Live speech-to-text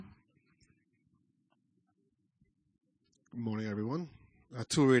Morning, everyone.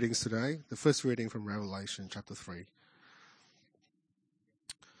 Two readings today. The first reading from Revelation chapter 3.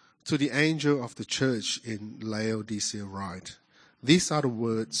 To the angel of the church in Laodicea write, These are the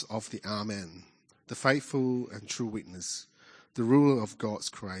words of the Amen, the faithful and true witness, the ruler of God's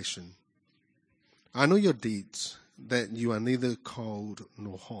creation. I know your deeds, that you are neither cold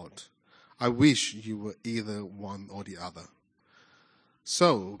nor hot. I wish you were either one or the other.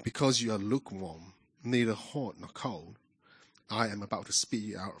 So, because you are lukewarm, neither hot nor cold, I am about to spit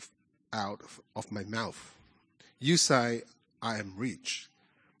you out of my mouth. You say, I am rich.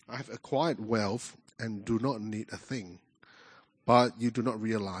 I have acquired wealth and do not need a thing. But you do not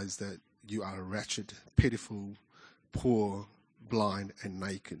realize that you are wretched, pitiful, poor, blind, and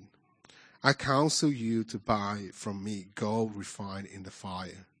naked. I counsel you to buy from me gold refined in the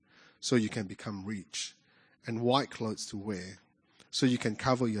fire, so you can become rich, and white clothes to wear, so you can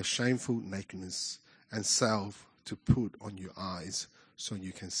cover your shameful nakedness, and salve to put on your eyes, so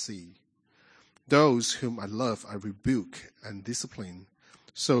you can see. Those whom I love I rebuke and discipline,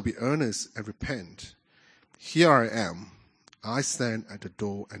 so be earnest and repent. Here I am. I stand at the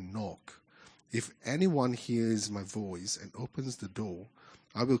door and knock. If anyone hears my voice and opens the door,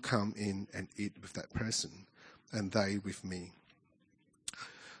 I will come in and eat with that person, and they with me.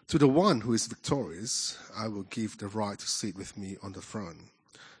 To the one who is victorious, I will give the right to sit with me on the throne,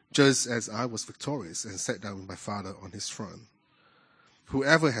 just as I was victorious and sat down with my Father on his throne.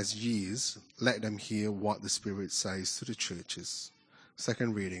 Whoever has ears, let them hear what the Spirit says to the churches.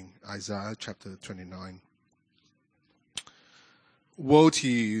 Second reading, Isaiah chapter 29. Woe to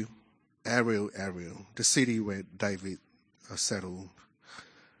you, Ariel, the city where David settled.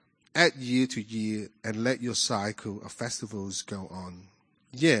 Add year to year, and let your cycle of festivals go on.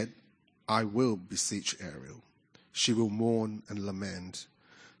 Yet I will beseech Ariel. She will mourn and lament.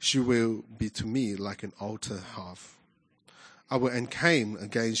 She will be to me like an altar hearth. I will encamp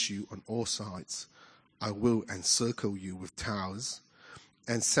against you on all sides. I will encircle you with towers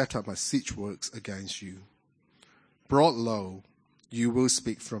and set up my siege works against you. Brought low, you will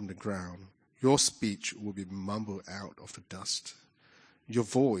speak from the ground. Your speech will be mumbled out of the dust. Your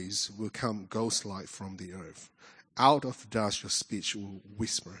voice will come ghost-like from the earth. Out of the dust your speech will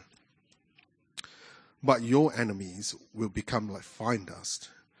whisper. But your enemies will become like fine dust,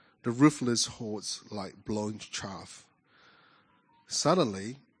 the ruthless hordes like blown chaff.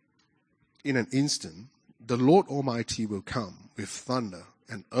 Suddenly, in an instant, the Lord Almighty will come with thunder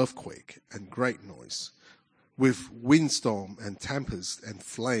and earthquake and great noise, with windstorm and tempest and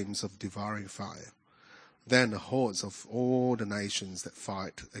flames of devouring fire. Then the hordes of all the nations that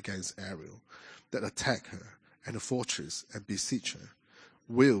fight against Ariel, that attack her and the fortress and besiege her,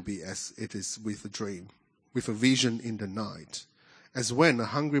 will be as it is with a dream, with a vision in the night, as when a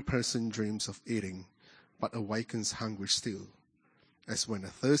hungry person dreams of eating, but awakens hungry still, as when a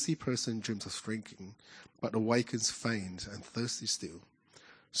thirsty person dreams of drinking, but awakens faint and thirsty still.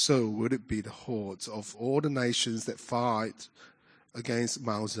 So would it be the hordes of all the nations that fight against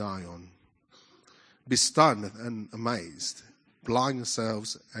Mount Zion. Be stunned and amazed, blind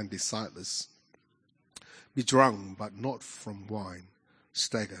yourselves and be sightless. Be drunk, but not from wine,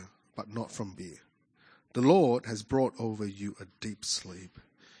 stagger, but not from beer. The Lord has brought over you a deep sleep.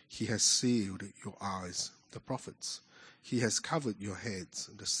 He has sealed your eyes, the prophets. He has covered your heads,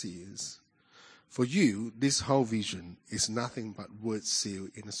 the seers. For you, this whole vision is nothing but words sealed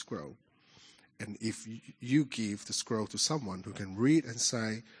in a scroll. And if you give the scroll to someone who can read and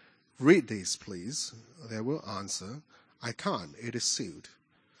say, Read this, please, they will answer, I can't, it is sealed.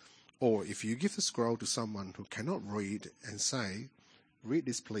 Or if you give the scroll to someone who cannot read and say, Read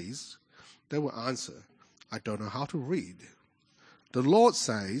this, please, they will answer, I don't know how to read. The Lord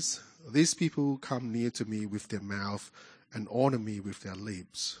says, These people come near to me with their mouth and honor me with their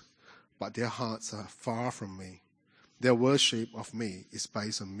lips, but their hearts are far from me. Their worship of me is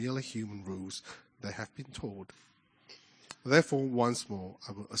based on merely human rules they have been taught. Therefore, once more,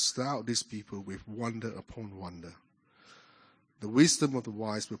 I will astound these people with wonder upon wonder. The wisdom of the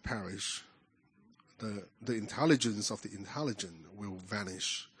wise will perish. The intelligence of the intelligent will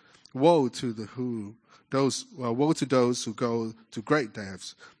vanish. Woe to those who go to great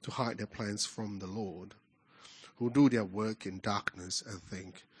depths to hide their plans from the Lord, who do their work in darkness and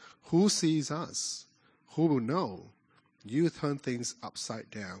think, Who sees us? Who will know? You turn things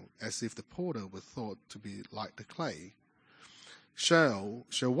upside down, as if the potter were thought to be like the clay. Shall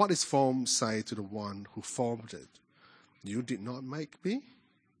what is formed say to the one who formed it, You did not make me?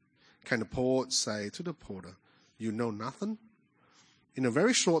 Can the poet say to the potter, You know nothing? In a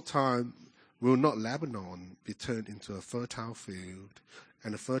very short time, will not Lebanon be turned into a fertile field,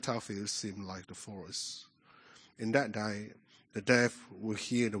 and the fertile field seem like the forest? In that day, the deaf will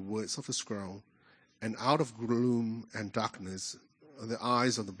hear the words of the scroll, and out of gloom and darkness, the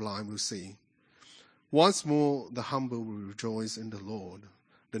eyes of the blind will see. Once more, the humble will rejoice in the Lord.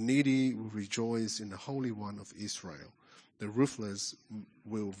 The needy will rejoice in the Holy One of Israel. The ruthless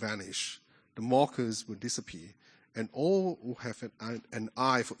will vanish. The mockers will disappear. And all who have an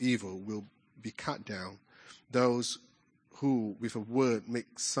eye for evil will be cut down. Those who, with a word,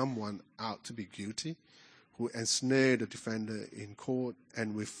 make someone out to be guilty, who ensnare the defender in court,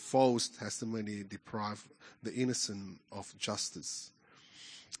 and with false testimony deprive the innocent of justice.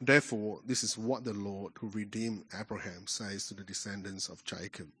 Therefore, this is what the Lord, who redeemed Abraham, says to the descendants of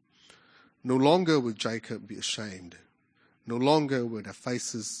Jacob. No longer will Jacob be ashamed. No longer will their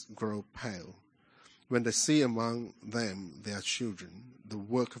faces grow pale. When they see among them their children, the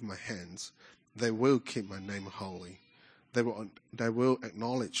work of my hands, they will keep my name holy. They will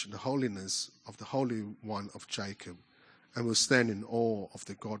acknowledge the holiness of the Holy One of Jacob, and will stand in awe of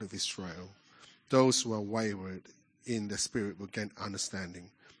the God of Israel. Those who are wayward in their spirit will gain understanding.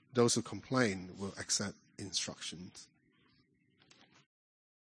 Those who complain will accept instructions.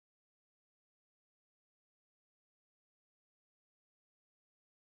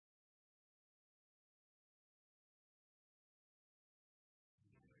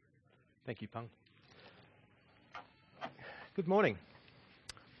 Thank you, Pung. Good morning.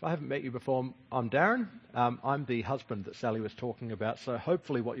 If I haven't met you before, I'm Darren. I'm the husband that Sally was talking about, so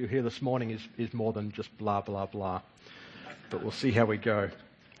hopefully what you hear this morning is more than just blah, blah, blah. But we'll see how we go.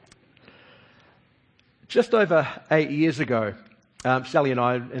 Just over 8 years ago, Sally and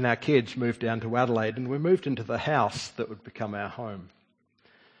I and our kids moved down to Adelaide, and we moved into the house that would become our home.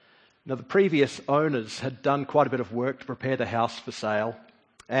 Now, the previous owners had done quite a bit of work to prepare the house for sale,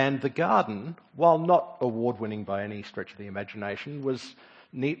 and the garden, while not award-winning by any stretch of the imagination, was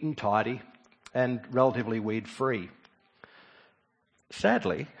neat and tidy and relatively weed-free.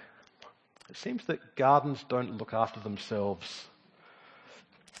 Sadly, it seems that gardens don't look after themselves,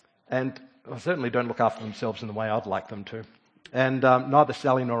 and certainly don't look after themselves in the way I'd like them to. And neither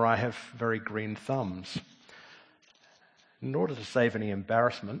Sally nor I have very green thumbs. In order to save any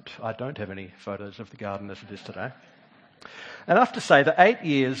embarrassment, I don't have any photos of the garden as it is today. And I have to say that 8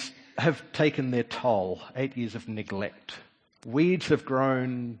 years have taken their toll, 8 years of neglect. Weeds have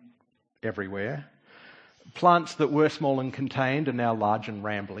grown everywhere. Plants that were small and contained are now large and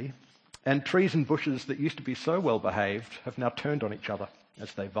rambly. And trees and bushes that used to be so well behaved have now turned on each other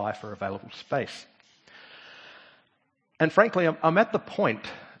as they vie for available space. And frankly, I'm at the point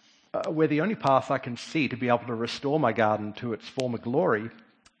where the only path I can see to be able to restore my garden to its former glory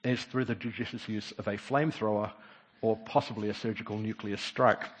is through the judicious use of a flamethrower or possibly a surgical nuclear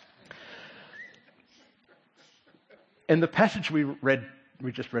strike. In the passage we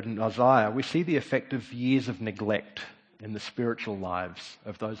just read in Isaiah, we see the effect of years of neglect in the spiritual lives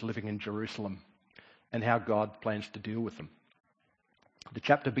of those living in Jerusalem and how God plans to deal with them. The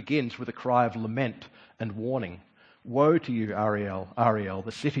chapter begins with a cry of lament and warning. Woe to you, Ariel, Ariel,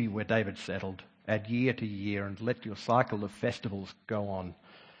 the city where David settled. Add year to year and let your cycle of festivals go on.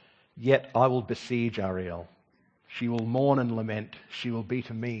 Yet I will besiege Ariel. She will mourn and lament. She will be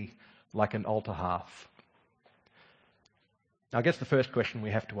to me like an altar hearth. Now, I guess the first question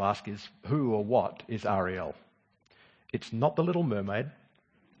we have to ask is, who or what is Ariel? It's not the Little Mermaid.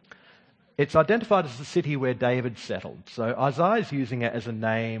 It's identified as the city where David settled. So Isaiah is using it as a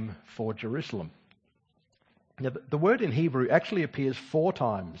name for Jerusalem. Now, the word in Hebrew actually appears 4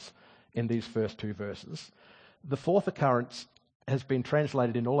 times in these first 2 verses. The fourth occurrence has been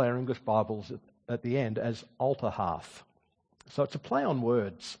translated in all our English Bibles at the end as altar hearth. So it's a play on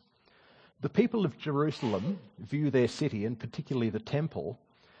words. The people of Jerusalem view their city, and particularly the temple,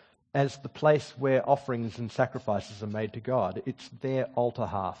 as the place where offerings and sacrifices are made to God. It's their altar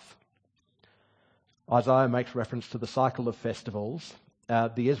hearth. Isaiah makes reference to the cycle of festivals.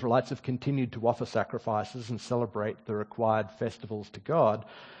 The Israelites have continued to offer sacrifices and celebrate the required festivals to God.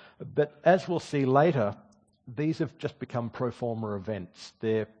 But as we'll see later, these have just become pro forma events.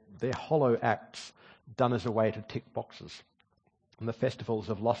 They're hollow acts done as a way to tick boxes. And the festivals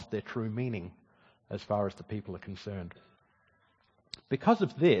have lost their true meaning as far as the people are concerned. Because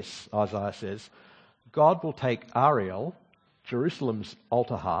of this, Isaiah says, God will take Ariel, Jerusalem's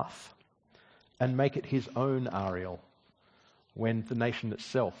altar hearth, and make it his own Ariel when the nation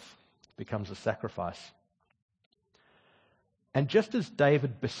itself becomes a sacrifice. And just as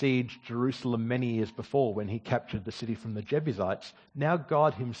David besieged Jerusalem many years before when he captured the city from the Jebusites, now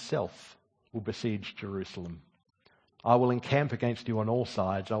God himself will besiege Jerusalem. I will encamp against you on all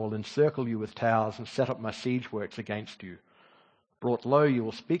sides. I will encircle you with towers and set up my siege works against you. Brought low, you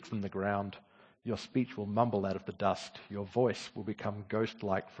will speak from the ground. Your speech will mumble out of the dust. Your voice will become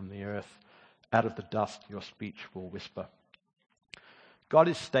ghost-like from the earth. Out of the dust, your speech will whisper. God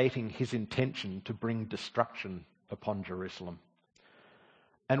is stating his intention to bring destruction upon Jerusalem.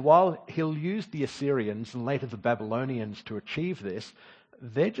 And while he'll use the Assyrians and later the Babylonians to achieve this,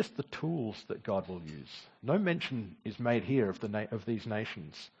 they're just the tools that God will use. No mention is made here of these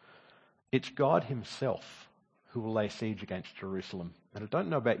nations. It's God himself who will lay siege against Jerusalem. And I don't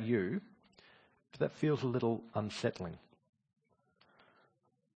know about you, but that feels a little unsettling.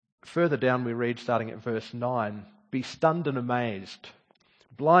 Further down we read, starting at verse 9, "Be stunned and amazed.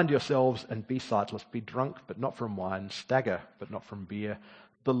 Blind yourselves and be sightless. Be drunk, but not from wine. Stagger, but not from beer.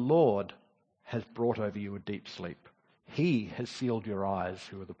 The Lord has brought over you a deep sleep. He has sealed your eyes,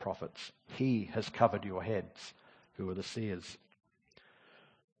 who are the prophets. He has covered your heads, who are the seers."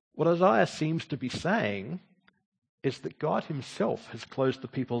 What Isaiah seems to be saying is that God himself has closed the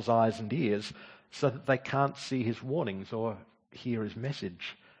people's eyes and ears so that they can't see his warnings or hear his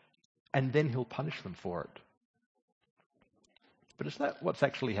message, and then he'll punish them for it. But is that what's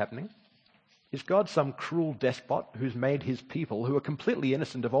actually happening? Is God some cruel despot who's made his people, who are completely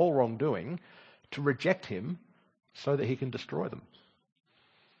innocent of all wrongdoing, to reject him so that he can destroy them?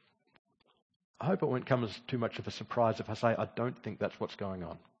 I hope it won't come as too much of a surprise if I say I don't think that's what's going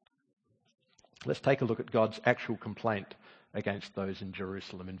on. Let's take a look at God's actual complaint against those in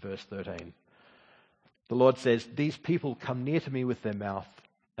Jerusalem in verse 13. The Lord says, "These people come near to me with their mouth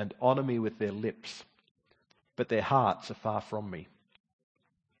and honour me with their lips, but their hearts are far from me."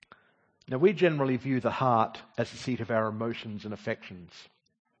 Now, we generally view the heart as the seat of our emotions and affections.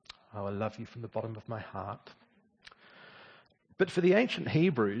 Oh, I love you from the bottom of my heart. But for the ancient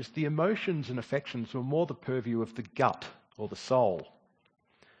Hebrews, the emotions and affections were more the purview of the gut or the soul.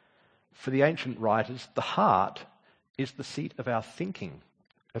 For the ancient writers, the heart is the seat of our thinking,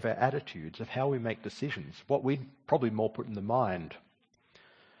 of our attitudes, of how we make decisions, what we'd probably more put in the mind.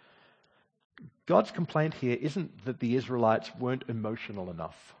 God's complaint here isn't that the Israelites weren't emotional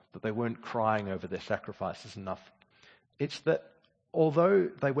enough, that they weren't crying over their sacrifices enough. It's that although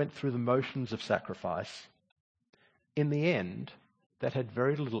they went through the motions of sacrifice, in the end, that had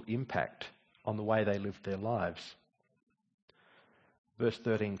very little impact on the way they lived their lives. Verse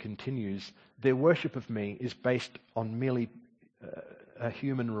 13 continues, "Their worship of me is based on merely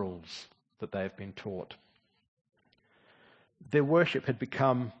human rules that they have been taught." Their worship had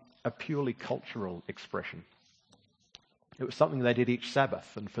become a purely cultural expression. It was something they did each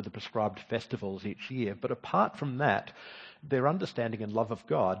Sabbath and for the prescribed festivals each year. But apart from that, their understanding and love of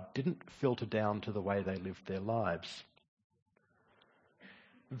God didn't filter down to the way they lived their lives.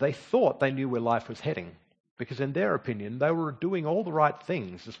 They thought they knew where life was heading, because in their opinion, they were doing all the right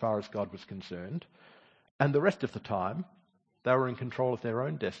things as far as God was concerned, and the rest of the time, they were in control of their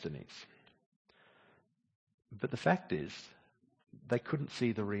own destinies. But the fact is, they couldn't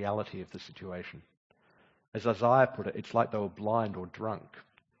see the reality of the situation. As Isaiah put it, it's like they were blind or drunk.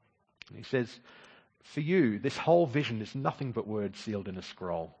 And he says, "For you, this whole vision is nothing but words sealed in a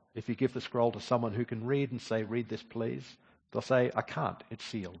scroll. If you give the scroll to someone who can read and say, 'Read this, please,' they'll say, 'I can't, it's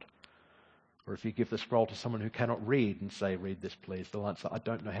sealed.' Or if you give the scroll to someone who cannot read and say, 'Read this, please,' they'll answer, 'I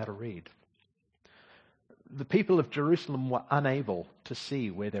don't know how to read.'" The people of Jerusalem were unable to see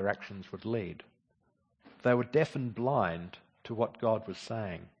where their actions would lead. They were deaf and blind to what God was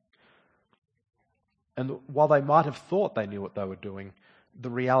saying. And while they might have thought they knew what they were doing, the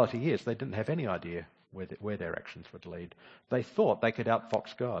reality is they didn't have any idea where their actions would lead. They thought they could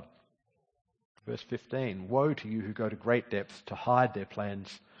outfox God. Verse 15, "Woe to you who go to great depths to hide their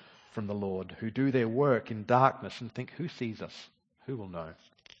plans from the Lord, who do their work in darkness and think, 'Who sees us? Who will know?'"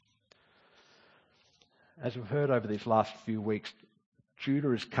 As we've heard over these last few weeks,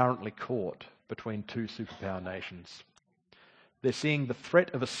 Judah is currently caught between two superpower nations. They're seeing the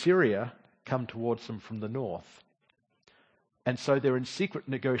threat of Assyria come towards them from the north. And so they're in secret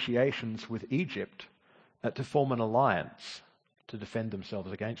negotiations with Egypt to form an alliance to defend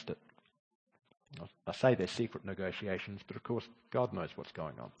themselves against it. I say they're secret negotiations, but of course God knows what's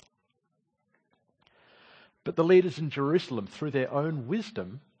going on. But the leaders in Jerusalem, through their own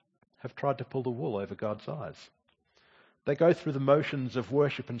wisdom, have tried to pull the wool over God's eyes. They go through the motions of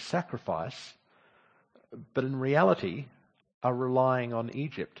worship and sacrifice, but in reality are relying on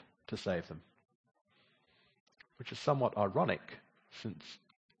Egypt to save them. Which is somewhat ironic, since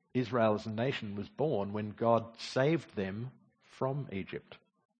Israel as a nation was born when God saved them from Egypt.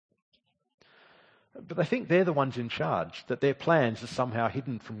 But they think they're the ones in charge, that their plans are somehow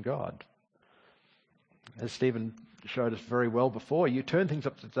hidden from God. As Stephen showed us very well before, you turn things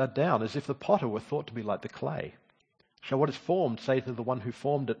upside down as if the potter were thought to be like the clay. Shall what is formed say to the one who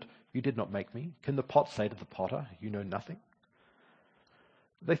formed it, you did not make me? Can the pot say to the potter, you know nothing?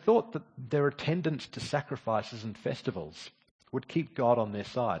 They thought that their attendance to sacrifices and festivals would keep God on their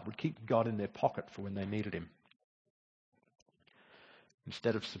side, would keep God in their pocket for when they needed him.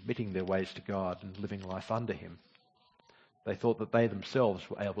 Instead of submitting their ways to God and living life under him, they thought that they themselves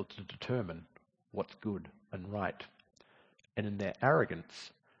were able to determine what's good and right. And in their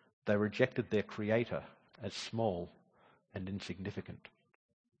arrogance, they rejected their Creator as small and insignificant.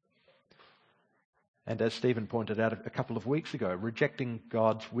 And as Stephen pointed out a couple of weeks ago, rejecting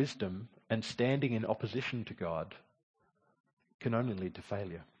God's wisdom and standing in opposition to God can only lead to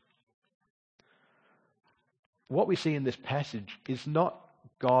failure. What we see in this passage is not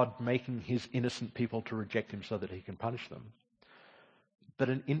God making his innocent people to reject him so that he can punish them, but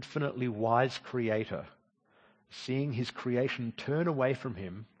an infinitely wise Creator seeing his creation turn away from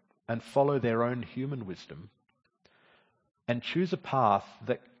him and follow their own human wisdom and choose a path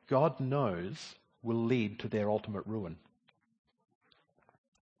that God knows will lead to their ultimate ruin.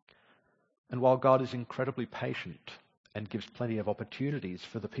 And while God is incredibly patient and gives plenty of opportunities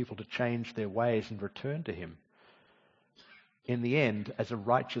for the people to change their ways and return to him, in the end, as a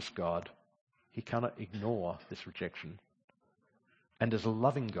righteous God, he cannot ignore this rejection. And as a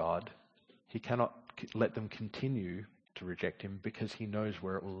loving God, he cannot let them continue to reject him because he knows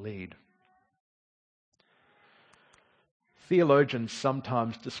where it will lead. Theologians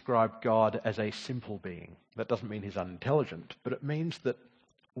sometimes describe God as a simple being. That doesn't mean he's unintelligent, but it means that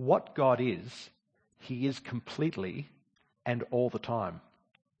what God is, he is completely and all the time.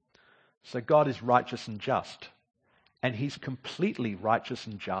 So God is righteous and just, and he's completely righteous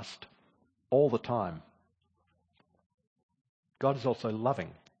and just all the time. God is also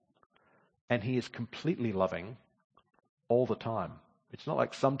loving, and he is completely loving all the time. It's not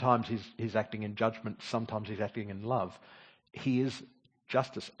like sometimes he's acting in judgment, sometimes he's acting in love. He is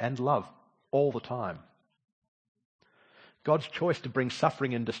justice and love all the time. God's choice to bring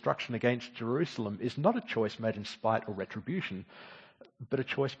suffering and destruction against Jerusalem is not a choice made in spite or retribution, but a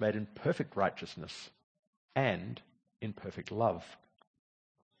choice made in perfect righteousness and in perfect love.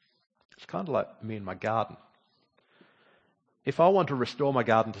 It's kind of like me and my garden. If I want to restore my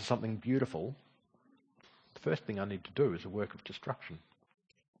garden to something beautiful, the first thing I need to do is a work of destruction.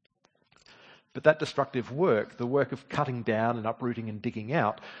 But that destructive work, the work of cutting down and uprooting and digging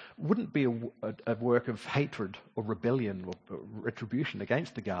out, wouldn't be a work of hatred or rebellion or retribution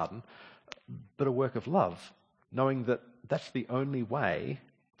against the garden, but a work of love, knowing that that's the only way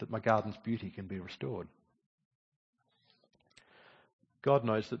that my garden's beauty can be restored. God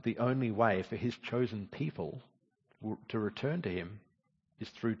knows that the only way for his chosen people to return to him is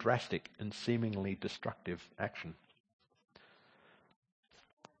through drastic and seemingly destructive action.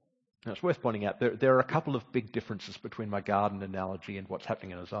 Now, it's worth pointing out there are a couple of big differences between my garden analogy and what's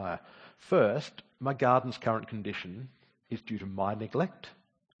happening in Isaiah. First, my garden's current condition is due to my neglect,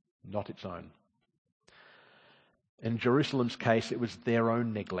 not its own. In Jerusalem's case, it was their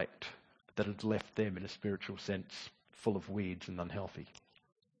own neglect that had left them, in a spiritual sense, full of weeds and unhealthy.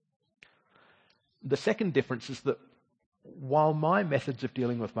 The second difference is that while my methods of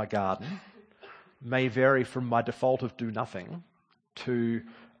dealing with my garden may vary from my default of do nothing to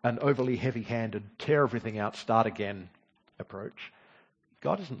an overly heavy-handed, tear everything out, start again approach,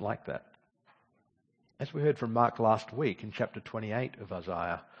 God isn't like that. As we heard from Mark last week in chapter 28 of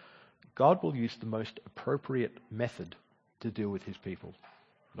Isaiah, God will use the most appropriate method to deal with his people.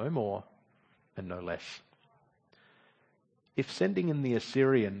 No more and no less. If sending in the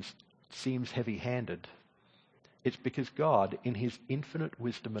Assyrians seems heavy-handed, it's because God, in his infinite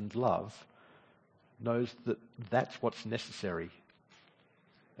wisdom and love, knows that that's what's necessary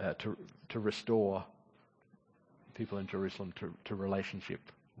to restore people in Jerusalem to relationship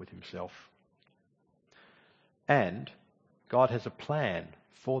with himself. And God has a plan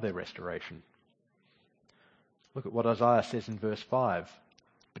for their restoration. Look at what Isaiah says in verse 5.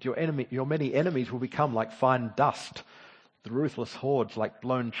 But your many enemies will become like fine dust, the ruthless hordes like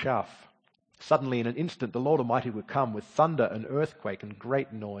blown chaff. Suddenly, in an instant, the Lord Almighty will come with thunder and earthquake and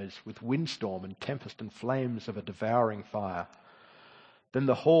great noise, with windstorm and tempest and flames of a devouring fire. Then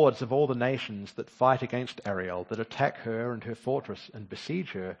the hordes of all the nations that fight against Ariel, that attack her and her fortress and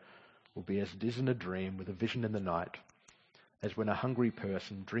besiege her, will be as it is in a dream with a vision in the night, as when a hungry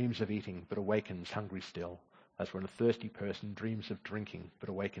person dreams of eating but awakens hungry still, as when a thirsty person dreams of drinking but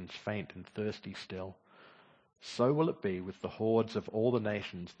awakens faint and thirsty still. So will it be with the hordes of all the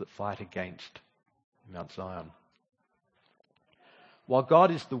nations that fight against Mount Zion. While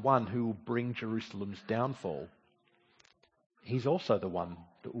God is the one who will bring Jerusalem's downfall, he's also the one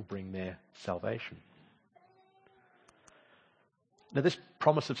that will bring their salvation. Now, this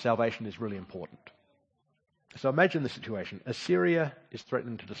promise of salvation is really important. So imagine the situation. Assyria is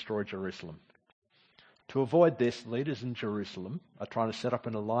threatening to destroy Jerusalem. To avoid this, leaders in Jerusalem are trying to set up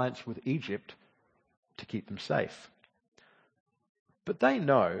an alliance with Egypt to keep them safe. But they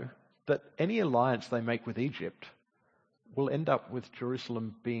know that any alliance they make with Egypt will end up with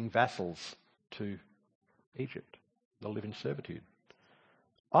Jerusalem being vassals to Egypt. They'll live in servitude.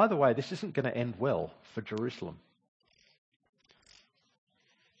 Either way, this isn't going to end well for Jerusalem.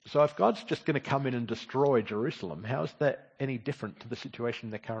 So if God's just going to come in and destroy Jerusalem, how is that any different to the situation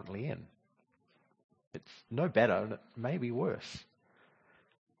they're currently in? It's no better, and it may be worse.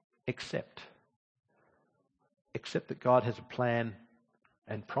 Except that God has a plan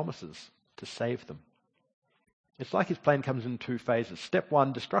and promises to save them. It's like his plan comes in two phases. Step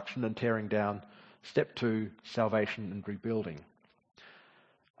 1, destruction and tearing down. Step 2, salvation and rebuilding.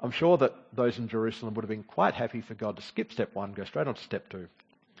 I'm sure that those in Jerusalem would have been quite happy for God to skip step 1, go straight on to step 2.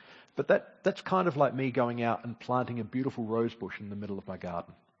 But that's kind of like me going out and planting a beautiful rose bush in the middle of my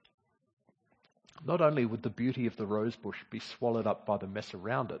garden. Not only would the beauty of the rose bush be swallowed up by the mess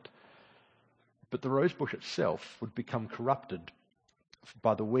around it, but the rose bush itself would become corrupted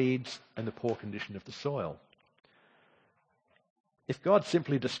by the weeds and the poor condition of the soil. If God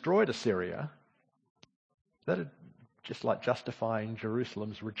simply destroyed Assyria, that would just like justifying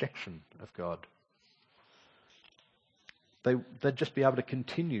Jerusalem's rejection of God. They'd just be able to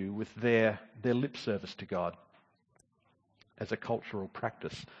continue with their lip service to God as a cultural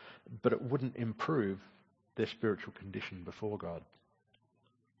practice, but it wouldn't improve their spiritual condition before God.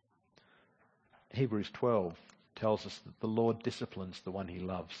 Hebrews 12 tells us that the Lord disciplines the one he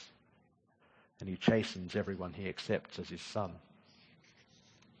loves, and he chastens everyone he accepts as his son.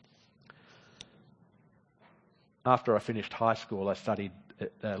 After I finished high school, I studied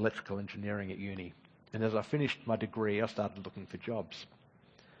electrical engineering at uni. And as I finished my degree, I started looking for jobs.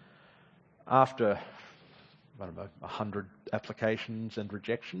 After, 100 applications and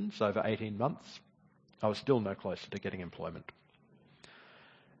rejections over 18 months, I was still no closer to getting employment.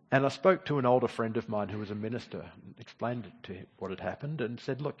 And I spoke to an older friend of mine who was a minister, explained to him what had happened, and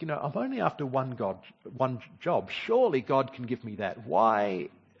said, look, I'm only after one job. Surely God can give me that. Why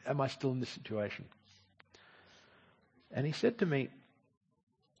am I still in this situation? And he said to me,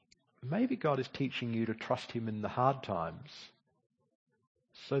 maybe God is teaching you to trust him in the hard times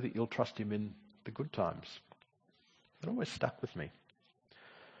so that you'll trust him in the good times. It always stuck with me.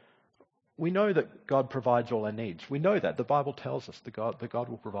 We know that God provides all our needs. We know that. The Bible tells us that God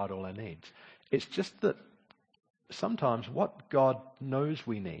will provide all our needs. It's just that sometimes what God knows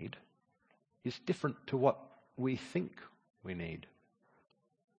we need is different to what we think we need.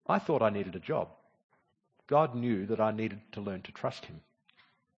 I thought I needed a job. God knew that I needed to learn to trust him.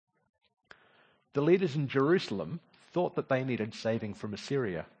 The leaders in Jerusalem thought that they needed saving from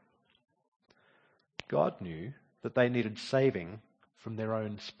Assyria. God knew that they needed saving from their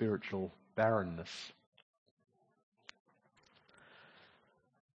own spiritual barrenness.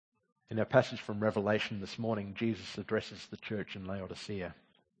 In our passage from Revelation this morning, Jesus addresses the church in Laodicea.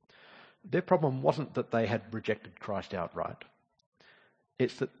 Their problem wasn't that they had rejected Christ outright.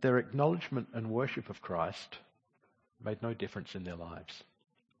 It's that their acknowledgement and worship of Christ made no difference in their lives.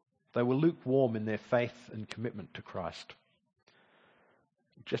 They were lukewarm in their faith and commitment to Christ.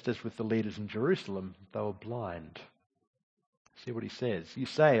 Just as with the leaders in Jerusalem, they were blind. See what he says. You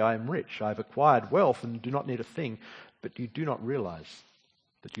say, I am rich, I have acquired wealth and do not need a thing, but you do not realize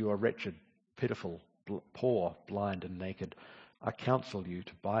that you are wretched, pitiful, poor, blind and naked. I counsel you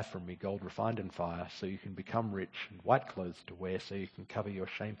to buy from me gold refined in fire so you can become rich, and white clothes to wear so you can cover your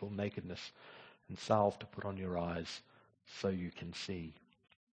shameful nakedness, and salve to put on your eyes so you can see.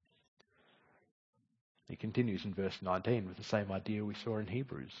 He continues in verse 19 with the same idea we saw in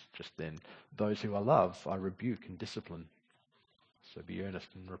Hebrews just then. Those who I love, I rebuke and discipline. So be earnest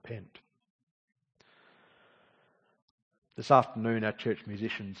and repent. This afternoon, our church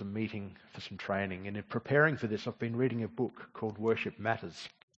musicians are meeting for some training, and in preparing for this, I've been reading a book called Worship Matters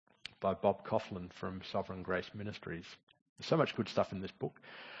by Bob Coughlin from Sovereign Grace Ministries. There's so much good stuff in this book,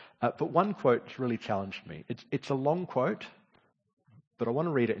 but one quote's really challenged me. It's a long quote, but I want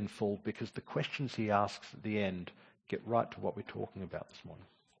to read it in full because the questions he asks at the end get right to what we're talking about this morning.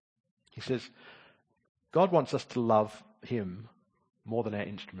 He says, God wants us to love him more than our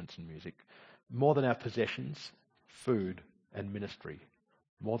instruments and music, more than our possessions, food and ministry,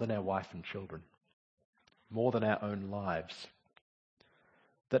 more than our wife and children, more than our own lives.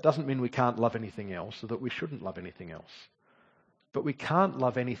 That doesn't mean we can't love anything else or that we shouldn't love anything else. But we can't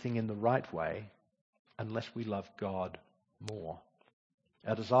love anything in the right way unless we love God more.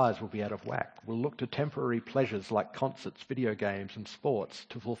 Our desires will be out of whack. We'll look to temporary pleasures like concerts, video games, and sports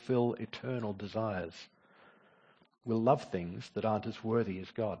to fulfill eternal desires. We'll love things that aren't as worthy as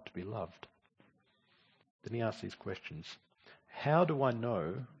God to be loved. Then he asks these questions. How do I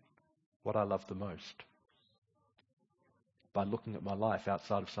know what I love the most? By looking at my life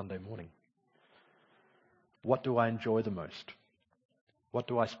outside of Sunday morning. What do I enjoy the most? What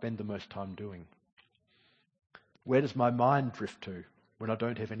do I spend the most time doing? Where does my mind drift to when I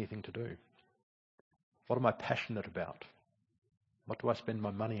don't have anything to do? What am I passionate about? What do I spend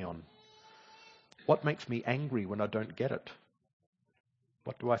my money on? What makes me angry when I don't get it?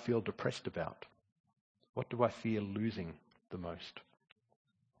 What do I feel depressed about? What do I fear losing the most?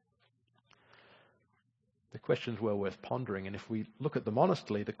 The question's well worth pondering, and if we look at them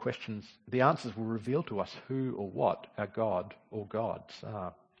honestly, the answers will reveal to us who or what our God or gods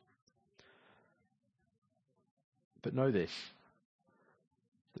are. But know this,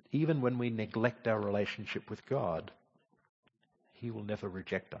 that even when we neglect our relationship with God, he will never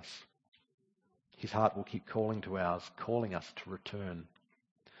reject us. His heart will keep calling to ours, calling us to return.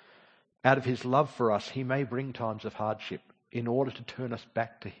 Out of his love for us, he may bring times of hardship in order to turn us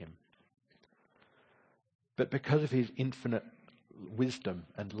back to him. But because of his infinite wisdom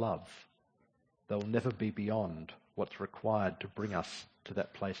and love, they will never be beyond what's required to bring us to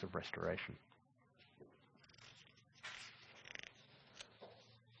that place of restoration.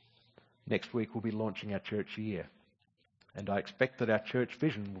 Next week we'll be launching our church year, and I expect that our church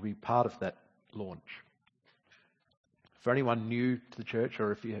vision will be part of that launch. For anyone new to the church,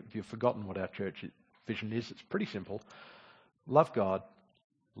 or if you've forgotten what our church vision is, it's pretty simple. Love God,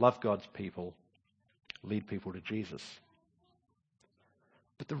 love God's people, lead people to Jesus.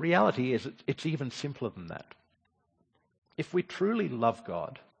 But the reality is it's even simpler than that. If we truly love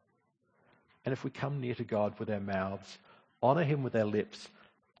God, and if we come near to God with our mouths, honour him with our lips,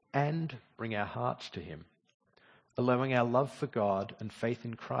 and bring our hearts to him, allowing our love for God and faith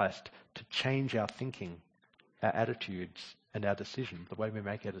in Christ to change our thinking, our attitudes, and our decisions, the way we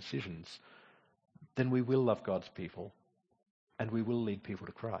make our decisions, then we will love God's people and we will lead people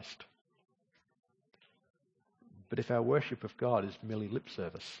to Christ. But if our worship of God is merely lip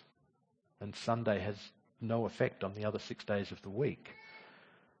service and Sunday has no effect on the other 6 days of the week,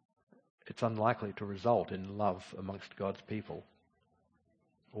 it's unlikely to result in love amongst God's people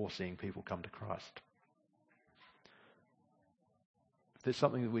or seeing people come to Christ. If there's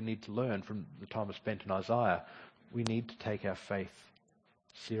something that we need to learn from the time we spent in Isaiah, we need to take our faith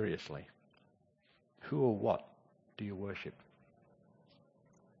seriously. Who or what do you worship?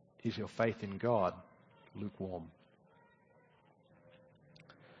 Is your faith in God lukewarm?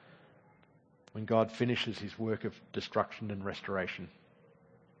 When God finishes his work of destruction and restoration,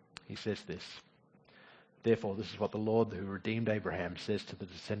 he says this, "Therefore, this is what the Lord who redeemed Abraham says to the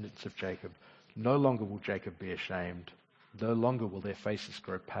descendants of Jacob. No longer will Jacob be ashamed. No longer will their faces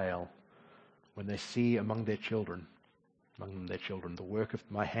grow pale. When they see among them their children, the work of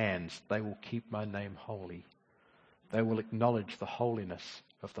my hands, they will keep my name holy. They will acknowledge the holiness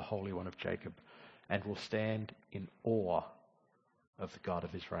of the Holy One of Jacob and will stand in awe of the God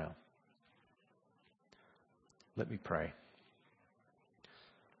of Israel." Let me pray.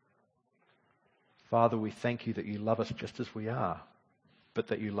 Father, we thank you that you love us just as we are, but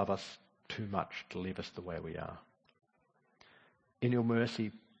that you love us too much to leave us the way we are. In your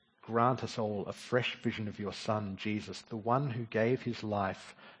mercy, grant us all a fresh vision of your Son, Jesus, the one who gave his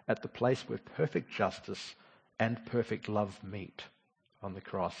life at the place where perfect justice and perfect love meet on the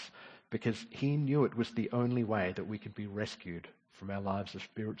cross, because he knew it was the only way that we could be rescued from our lives of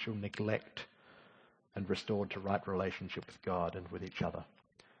spiritual neglect and restored to right relationship with God and with each other.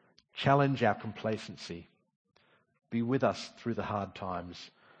 Challenge our complacency. Be with us through the hard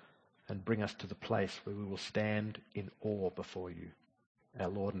times and bring us to the place where we will stand in awe before you, our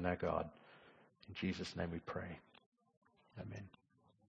Lord and our God. In Jesus' name we pray.